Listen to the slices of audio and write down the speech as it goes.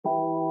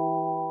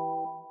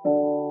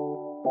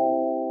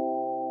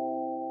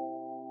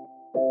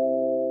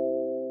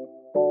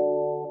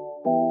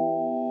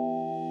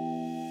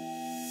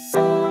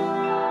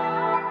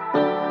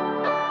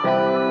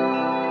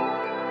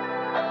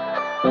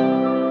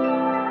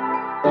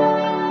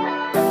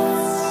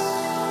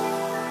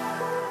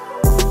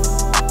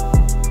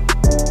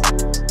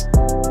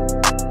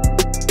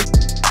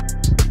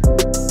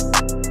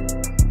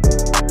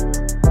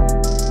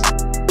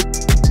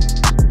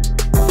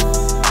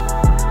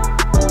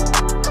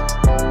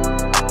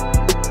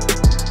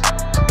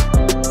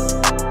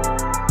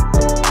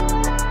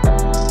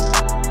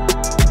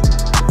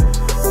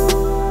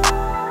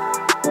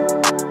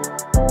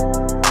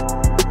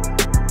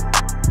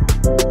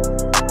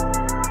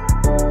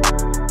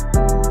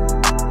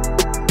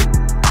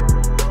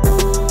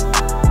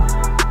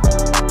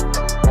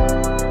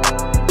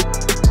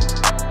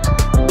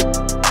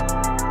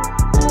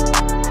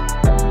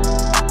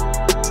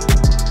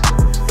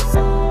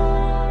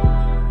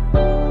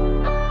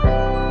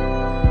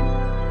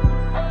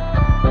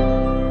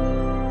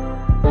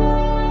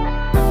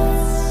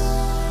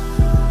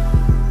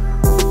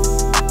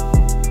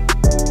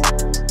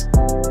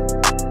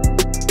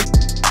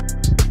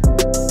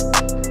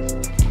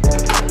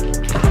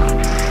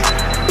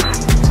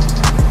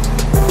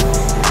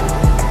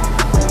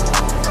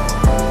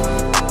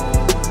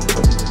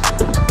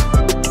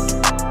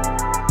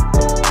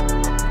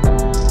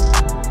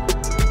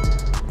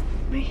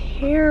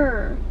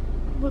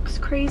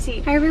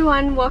seat. Hi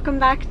everyone, welcome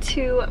back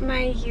to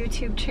my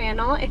YouTube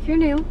channel. If you're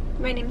new,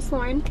 my name is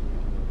Lauren.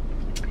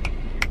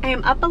 I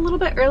am up a little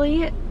bit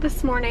early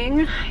this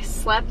morning. I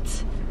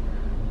slept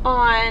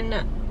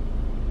on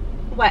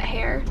wet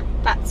hair.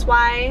 That's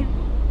why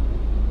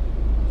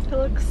it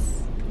looks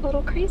a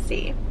little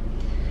crazy.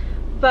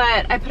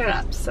 But I put it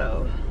up,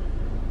 so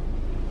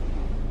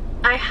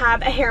I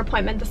have a hair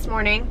appointment this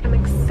morning. I'm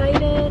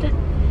excited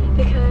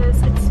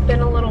because it's been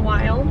a little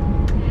while.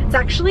 It's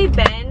actually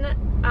been,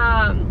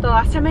 the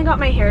last time I got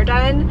my hair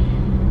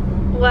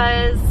done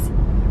was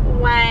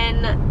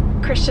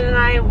when Christian and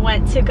I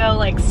went to go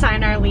like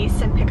sign our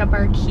lease and pick up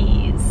our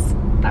keys.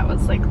 That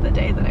was like the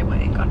day that I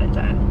went and got it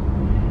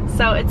done.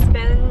 So it's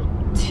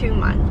been 2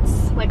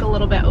 months, like a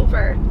little bit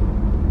over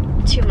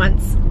 2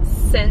 months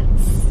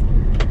since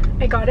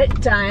I got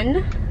it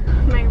done.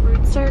 My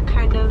roots are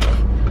kind of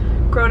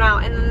grown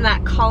out, and then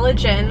that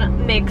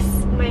collagen makes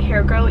my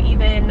hair grow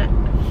even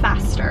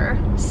faster.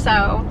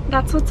 So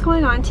that's what's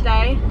going on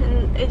today,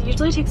 and it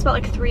usually takes about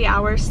like 3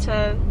 hours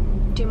to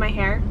do my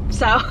hair,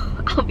 so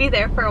I'll be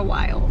there for a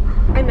while.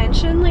 I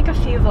mentioned like a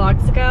few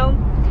vlogs ago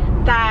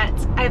that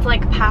I've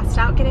like passed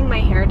out getting my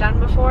hair done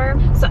before,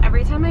 so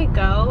every time I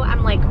go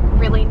I'm like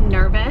really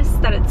nervous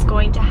that it's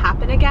going to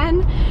happen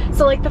again.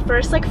 So like the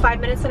first like 5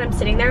 minutes that I'm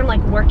sitting there, I'm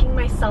like working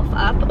myself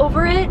up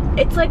over it.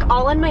 It's like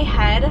all in my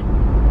head.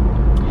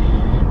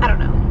 I don't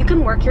know. You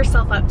can work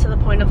yourself up to the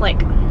point of like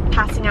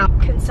passing out. You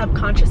can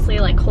subconsciously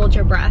like hold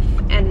your breath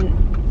and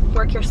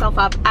work yourself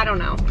up. I don't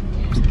know.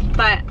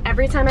 But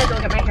every time I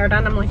go get my hair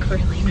done, I'm like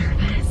really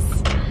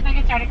nervous. Can I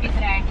get started for you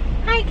today?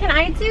 Hi, can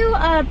I do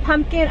a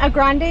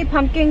grande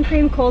pumpkin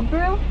cream cold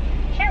brew?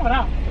 Sure, what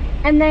else?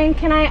 And then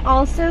can I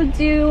also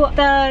do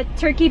the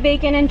turkey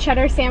bacon and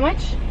cheddar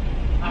sandwich?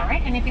 All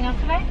right, anything else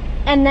today?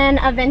 And then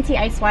a venti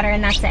ice water,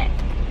 and that's it.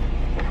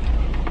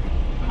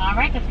 All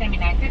right, that's gonna be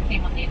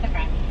 9:15. We'll see you at the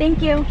front.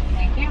 Thank you.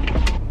 Thank you.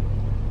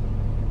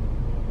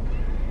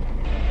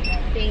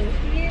 Thank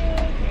you.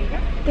 There you go.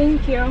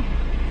 Thank you.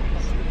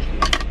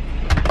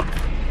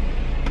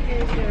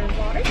 Here's your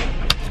water.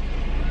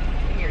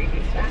 And your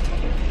reduced fat.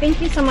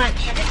 Thank you so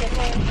much. Have a good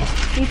day.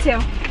 You too.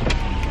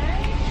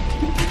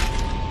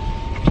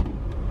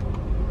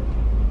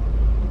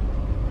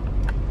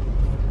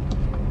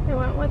 I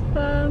went with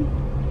the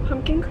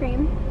pumpkin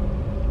cream.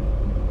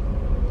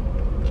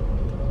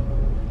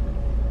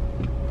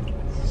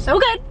 So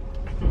good.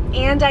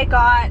 And I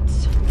got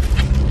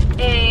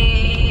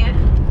a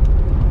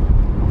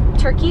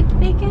turkey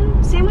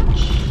bacon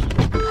sandwich.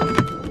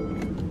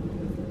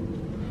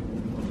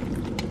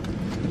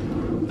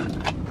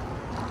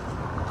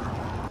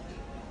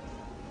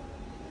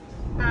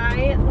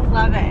 I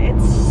love it.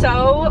 It's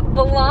so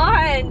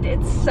blonde.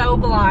 It's so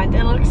blonde.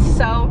 It looks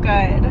so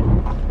good.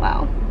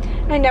 Wow.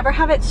 I never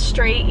have it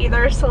straight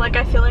either, so like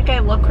I feel like I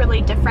look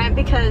really different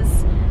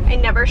because I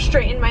never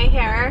straighten my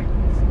hair.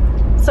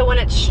 So when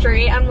it's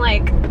straight, I'm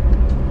like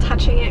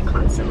touching it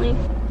constantly.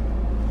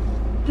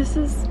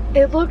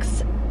 It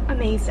looks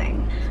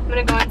amazing. I'm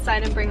gonna go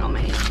inside and bring all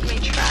my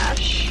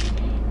trash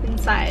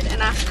inside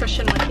and ask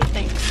Christian what he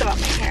thinks about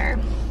my hair.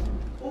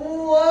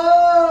 Whoa!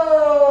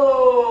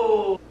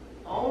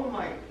 Oh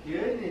my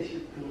goodness,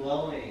 you're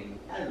glowing.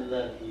 I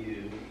love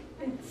you.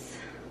 It's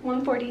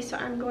 1:40, so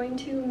I'm going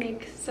to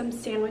make some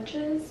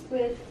sandwiches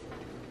with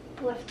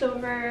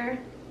leftover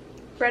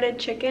breaded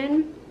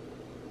chicken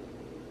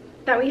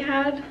that we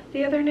had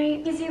the other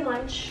night. Easy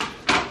lunch.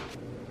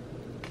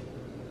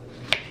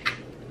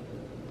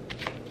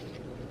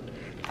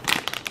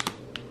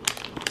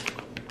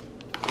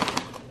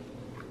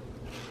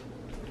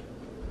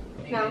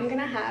 Now I'm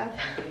gonna have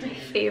my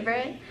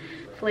favorite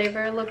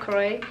flavor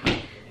LaCroix.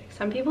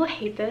 Some people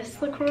hate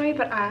this LaCroix,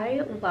 but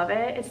I love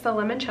it. It's the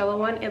limoncello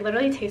one. It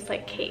literally tastes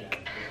like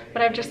cake.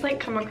 But I've just like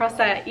come across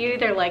that you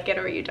either like it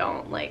or you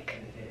don't.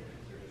 Like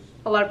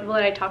a lot of people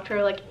that I talk to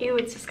are like, ew,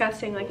 it's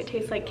disgusting, like it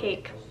tastes like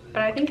cake.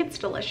 But I think it's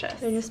delicious.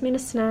 I just made a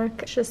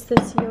snack. It's just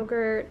this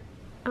yogurt,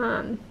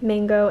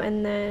 mango,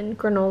 and then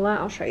granola.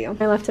 I'll show you.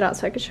 I left it out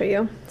so I could show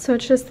you. So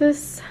it's just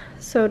this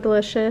so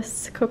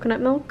delicious coconut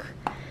milk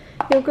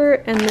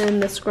yogurt, and then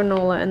this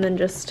granola, and then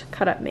just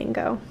cut up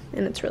mango,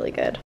 and it's really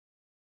good.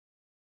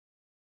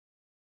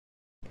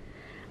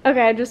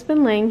 Okay, I've just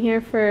been laying here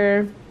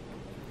for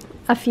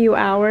a few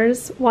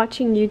hours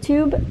watching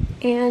YouTube,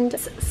 and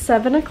it's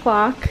 7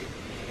 o'clock,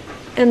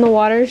 and the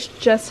water's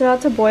just about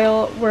to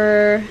boil.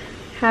 We're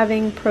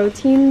having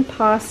protein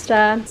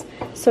pasta,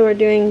 so we're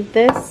doing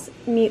this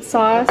meat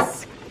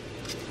sauce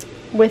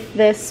with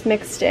this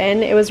mixed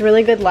in. It was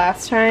really good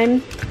last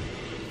time,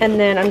 and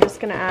then I'm just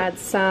gonna add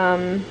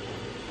some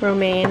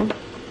romaine,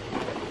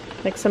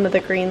 like some of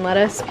the green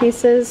lettuce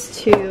pieces,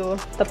 to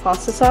the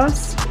pasta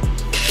sauce.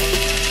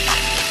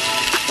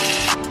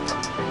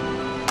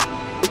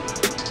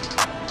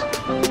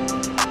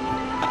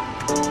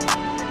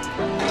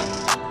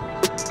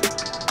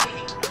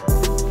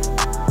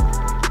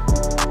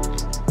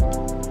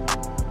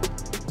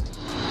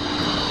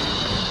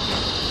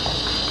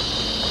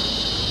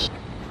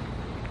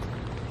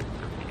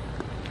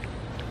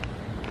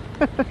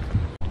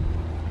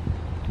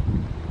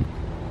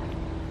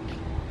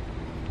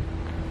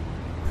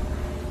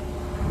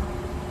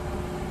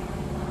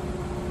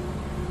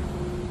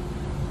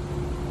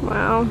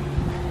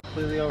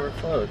 completely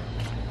overflowed.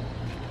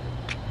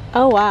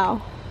 Oh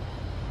wow.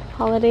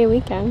 Holiday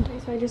weekend.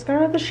 So I just got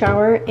out of the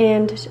shower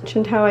and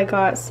mentioned how I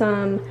got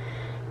some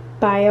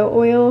bio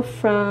oil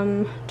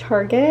from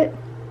Target.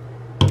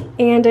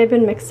 And I've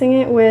been mixing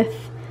it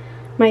with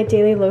my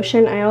daily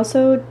lotion. I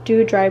also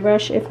do dry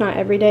brush, if not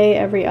every day,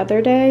 every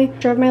other day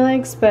of my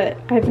legs, but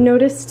I've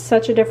noticed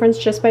such a difference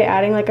just by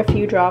adding like a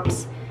few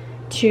drops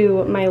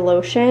to my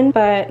lotion.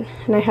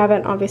 And I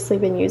haven't obviously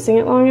been using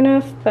it long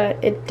enough,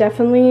 but it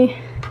definitely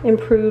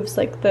improves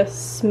like the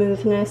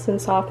smoothness and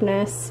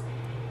softness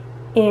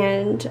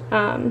and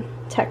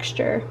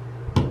texture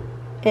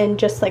in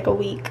just like a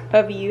week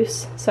of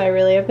use. So I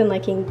really have been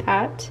liking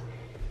that.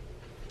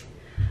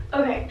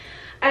 Okay,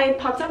 I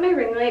popped out my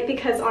ring light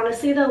because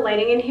honestly the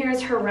lighting in here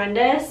is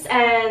horrendous,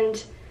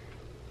 and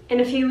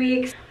in a few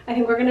weeks I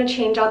think we're gonna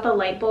change out the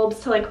light bulbs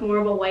to like more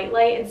of a white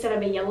light instead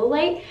of a yellow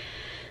light.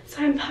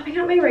 So I'm popping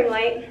out my ring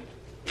light.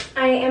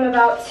 I am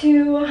about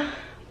to,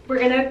 we're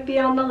gonna be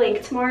on the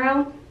lake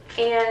tomorrow,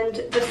 and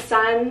the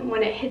sun,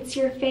 when it hits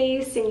your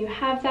face and you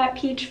have that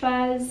peach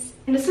fuzz,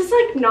 and this is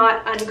like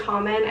not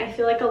uncommon. I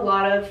feel like a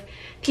lot of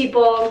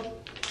people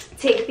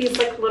take these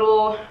like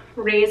little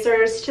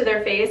razors to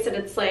their face and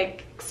it's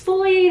like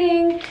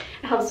exfoliating,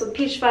 it helps with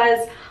peach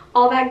fuzz,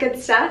 all that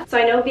good stuff. So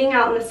I know being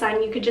out in the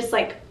sun, you could just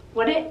like,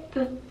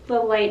 the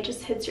light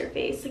just hits your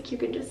face, like you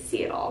can just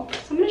see it all.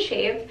 So I'm gonna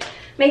shave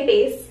my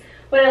face.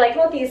 What I like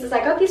about these is I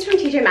got these from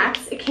TJ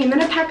Maxx. It came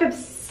in a pack of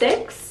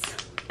 6.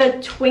 The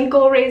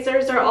twinkle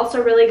razors are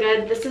also really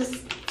good. This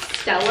is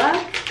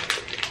Stella.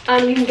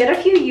 You can get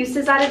a few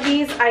uses out of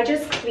these. I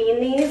just clean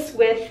these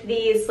with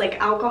these like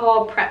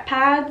alcohol prep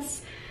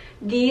pads.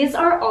 These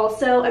are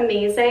also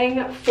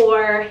amazing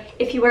for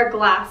if you wear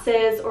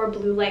glasses or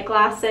blue light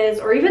glasses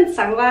or even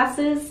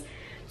sunglasses,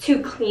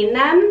 to clean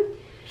them,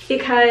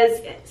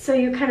 because so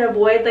you can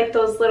avoid like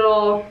those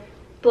little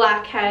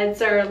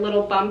blackheads or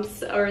little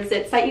bumps or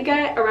zits that you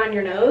get around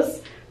your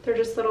nose. They're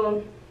just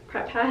little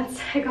prep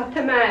pads. I got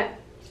them at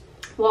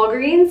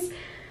Walgreens,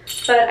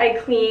 but I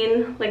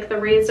clean like the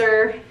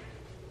razor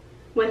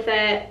with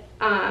it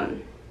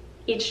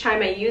each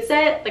time I use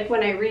it, like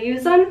when I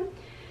reuse them,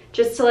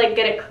 just to like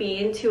get it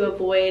clean to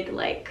avoid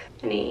like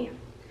any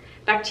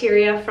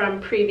bacteria from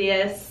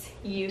previous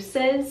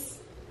uses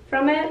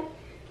from it.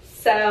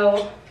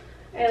 So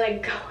I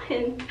like go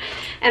in,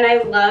 and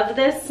I love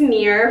this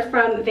mirror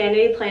from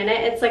Vanity Planet.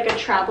 It's like a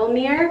travel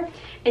mirror,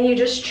 and you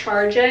just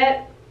charge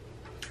it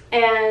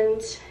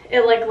and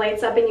it like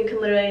lights up and you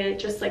can literally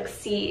just like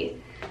see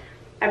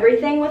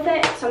everything with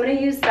it. So I'm gonna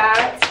use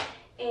that,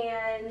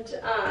 and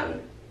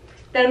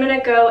then I'm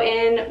gonna go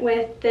in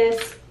with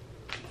this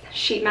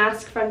sheet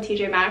mask from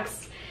TJ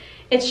Maxx.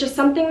 It's just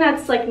something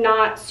that's like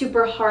not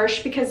super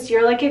harsh, because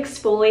you're like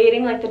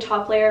exfoliating like the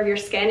top layer of your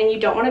skin and you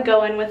don't want to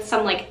go in with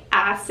some like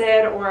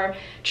acid or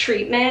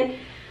treatment.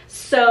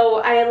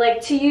 So I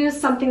like to use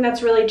something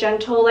that's really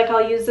gentle. Like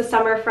I'll use the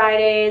Summer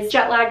Fridays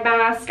jet lag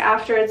mask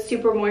after. It's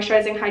super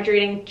moisturizing,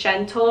 hydrating,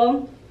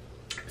 gentle.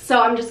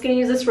 So I'm just going to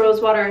use this rose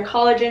water and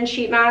collagen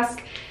sheet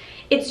mask.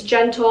 It's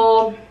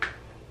gentle,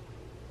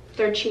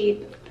 they're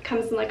cheap.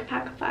 Comes in like a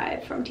pack of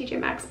 5 from TJ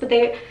Maxx, but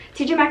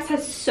TJ Maxx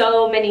has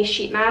so many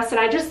sheet masks, and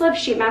I just love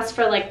sheet masks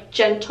for like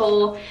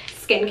gentle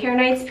skincare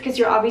nights, because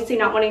you're obviously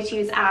not wanting to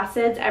use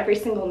acids every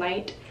single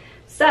night.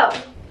 So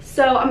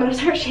I'm gonna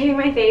start shaving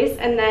my face,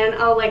 and then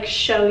I'll like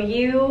show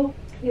you.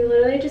 You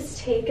literally just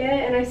take it,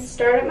 and I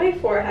start at my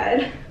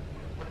forehead.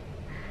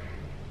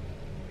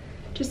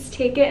 Just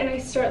take it and I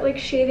start like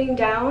shaving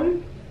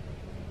down.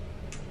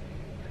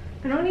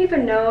 I don't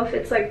even know if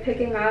it's like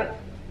picking up.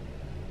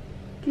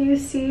 Do you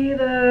see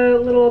the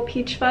little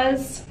peach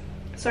fuzz?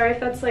 Sorry if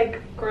that's like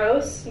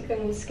gross, you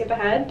can skip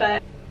ahead,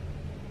 but.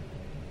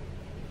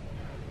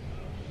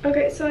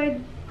 Okay, so I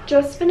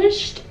just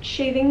finished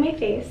shaving my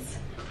face.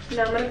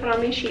 Now I'm gonna put on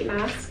my sheet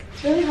mask.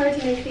 It's really hard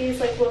to make these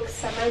like look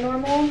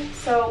semi-normal,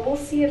 so we'll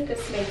see if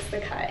this makes the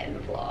cut in the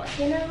vlog,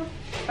 you know?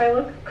 If I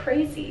look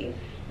crazy,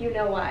 you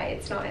know why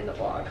it's not in the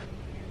vlog.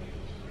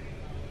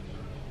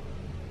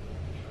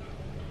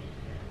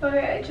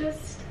 Okay, I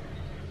just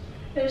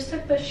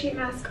took the sheet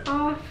mask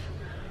off,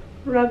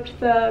 rubbed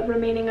the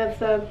remaining of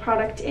the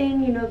product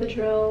in, you know the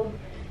drill,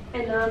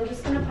 and then I'm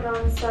just gonna put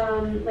on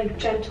some like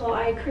gentle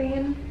eye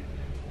cream.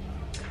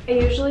 I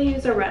usually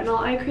use a retinol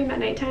eye cream at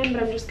nighttime,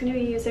 but I'm just gonna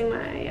be using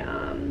my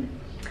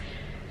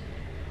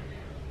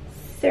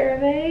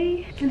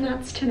CeraVe, and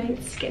that's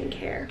tonight's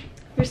skincare.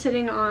 We're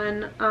sitting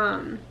on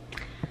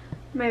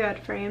my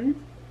bed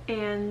frame,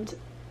 and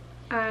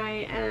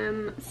I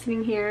am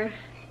sitting here.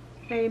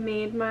 I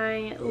made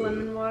my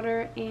lemon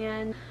water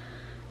and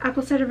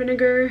apple cider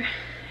vinegar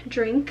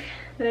drink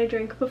that I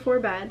drink before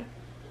bed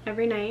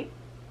every night,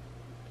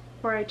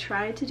 or I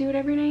try to do it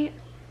every night,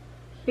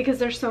 because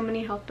there's so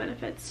many health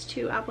benefits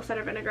to apple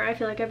cider vinegar. I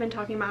feel like I've been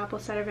talking about apple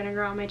cider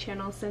vinegar on my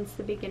channel since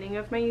the beginning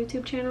of my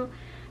YouTube channel.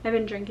 I've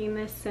been drinking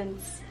this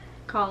since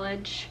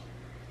college,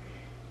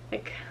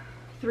 like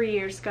 3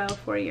 years ago,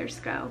 4 years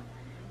ago.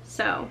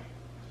 So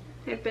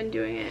I've been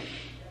doing it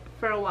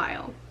for a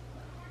while,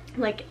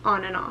 like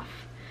on and off.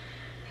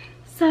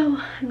 So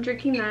I'm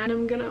drinking that and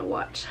I'm gonna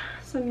watch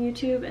some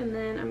YouTube and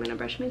then I'm gonna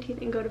brush my teeth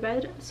and go to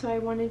bed. So I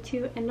wanted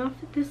to end off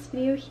this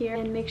video here,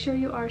 and make sure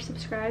you are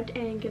subscribed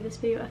and give this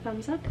video a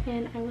thumbs up,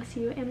 and I will see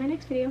you in my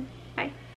next video. Bye.